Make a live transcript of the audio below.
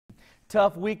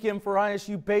Tough weekend for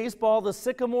ISU baseball. The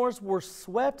Sycamores were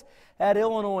swept at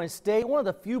Illinois State. One of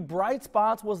the few bright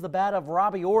spots was the bat of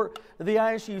Robby Ort. The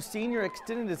ISU senior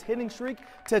extended his hitting streak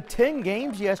to 10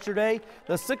 games yesterday.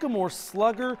 The Sycamore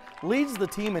slugger leads the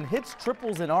team in hits,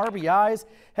 triples, and RBIs.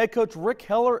 Head coach Rick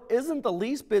Heller isn't the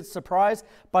least bit surprised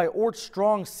by Ort's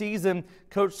strong season.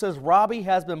 Coach says Robby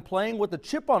has been playing with a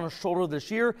chip on his shoulder this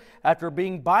year after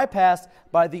being bypassed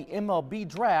by the MLB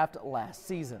draft last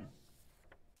season.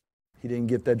 He didn't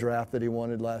get that draft that he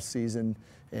wanted last season,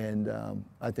 and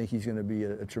I think he's going to be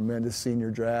a tremendous senior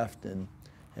draft and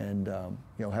you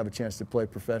know, have a chance to play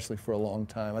professionally for a long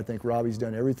time. I think Robby's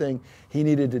done everything he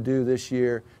needed to do this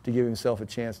year to give himself a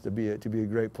chance to be a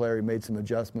great player. He made some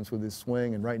adjustments with his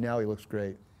swing, and right now he looks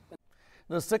great.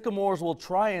 The Sycamores will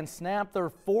try and snap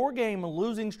their 4-game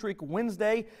losing streak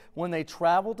Wednesday when they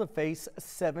travel to face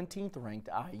 17th ranked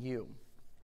IU.